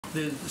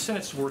The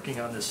Senate's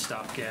working on this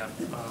stopgap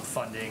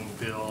funding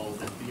bill.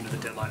 The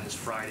deadline is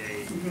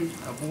Friday.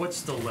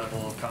 What's the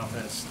level of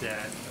confidence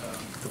that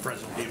the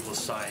president will be able to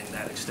sign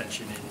that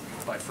extension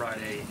by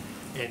Friday?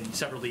 And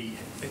separately,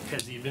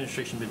 has the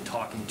administration been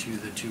talking to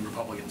the two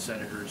Republican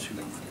senators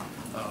who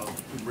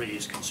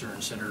raised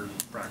concerns, Senator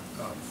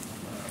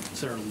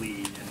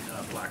Lee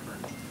and Blackburn?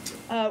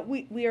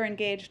 We are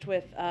engaged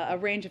with a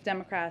range of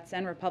Democrats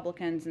and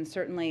Republicans, and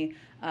certainly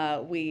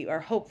we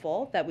are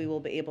hopeful that we will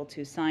be able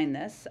to sign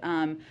this.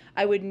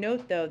 I would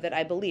note, though, that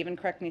I believe, and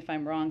correct me if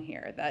I'm wrong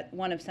here, that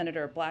one of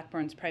Senator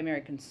Blackburn's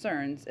primary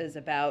concerns is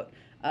about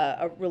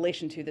a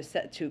relation to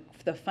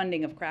the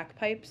funding of crack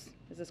pipes.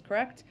 Is this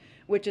correct?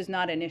 Which is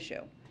not an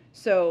issue.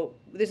 So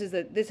this is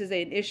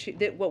an issue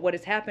that what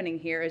is happening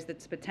here is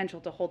its potential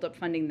to hold up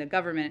funding the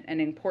government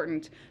and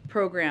important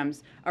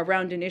programs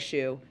around an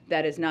issue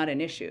that is not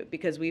an issue,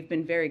 because we've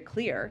been very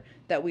clear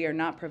that we are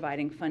not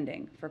providing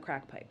funding for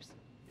crack pipes.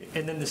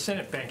 And then the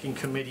Senate Banking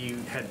Committee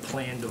had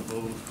planned to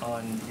vote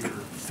on your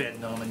Fed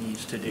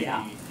nominees today.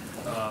 Yeah.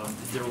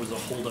 There was a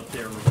holdup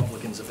there.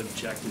 Republicans have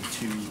objected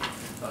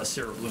to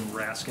Sarah Bloom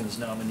Raskin's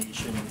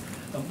nomination.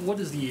 What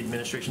does the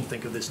administration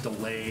think of this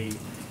delay?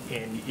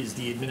 And is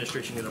the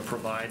administration going to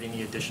provide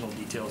any additional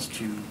details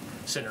to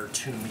Senator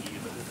Toomey,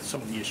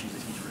 some of the issues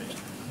that he's raised?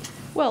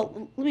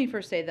 Well, let me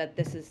first say that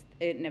this is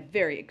in a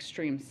very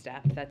extreme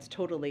step that's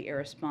totally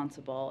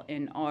irresponsible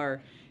in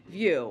our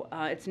view.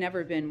 It's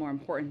never been more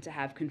important to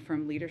have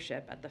confirmed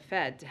leadership at the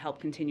Fed to help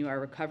continue our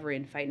recovery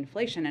and fight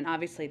inflation. And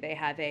obviously they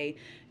have a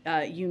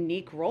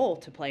unique role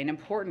to play, an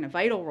important, a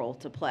vital role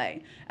to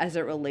play as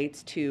it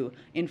relates to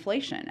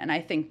inflation. And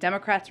I think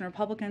Democrats and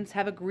Republicans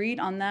have agreed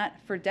on that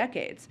for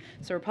decades.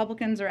 So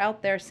Republicans are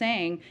out there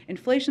saying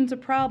inflation's a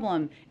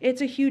problem,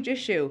 it's a huge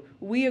issue,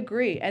 we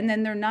agree. And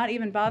then they're not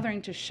even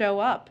bothering to show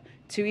up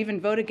to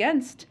even vote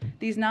against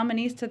these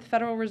nominees to the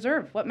Federal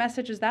Reserve. What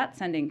message is that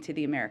sending to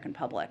the American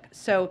public?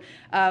 So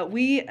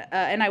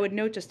and I would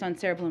note just on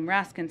Sarah Bloom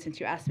Raskin, since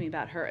you asked me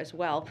about her as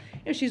well,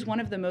 she's one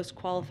of the most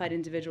qualified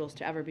individuals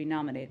to ever be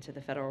nominated to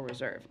the Federal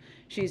Reserve.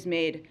 She's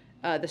made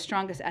the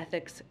strongest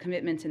ethics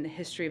commitments in the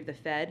history of the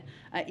Fed,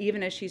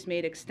 even as she's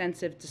made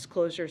extensive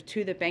disclosures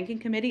to the Banking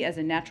Committee as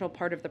a natural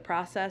part of the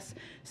process.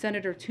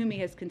 Senator Toomey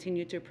has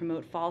continued to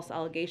promote false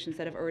allegations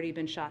that have already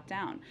been shot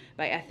down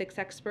by ethics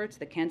experts,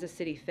 the Kansas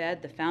City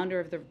Fed, the founder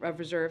of the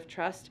Reserve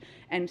Trust,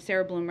 and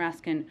Sarah Bloom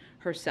Raskin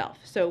herself.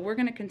 So we're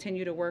going to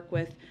continue to work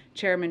with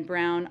Chairman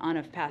Brown on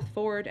a path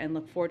forward and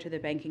look forward to the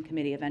Banking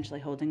Committee eventually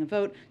holding a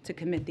vote to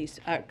commit these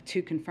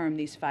to confirm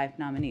these 5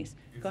 nominees.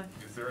 Go ahead.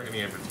 Is there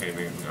any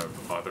entertaining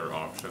of other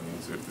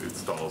options if it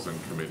stalls in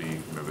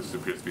committee? There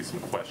appears to be some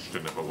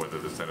question about whether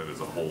the Senate as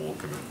a whole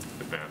can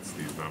advance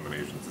these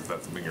nominations. Is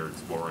that something you're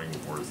exploring,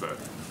 or is that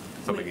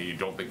something that you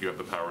don't think you have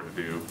the power to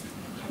do?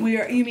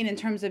 You mean in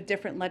terms of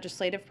different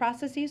legislative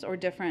processes or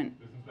different?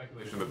 There's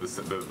some speculation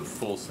that the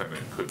full Senate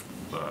could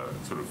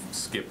sort of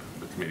skip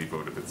the committee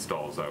vote if it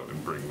stalls out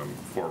and bring them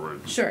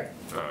forward. Sure.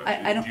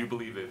 Do you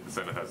believe that the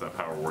Senate has that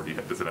power, or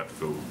does it have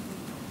to go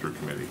through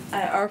committee?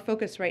 Our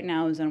focus right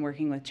now is on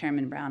working with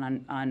Chairman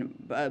Brown on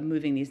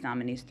moving these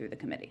nominees through the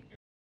committee.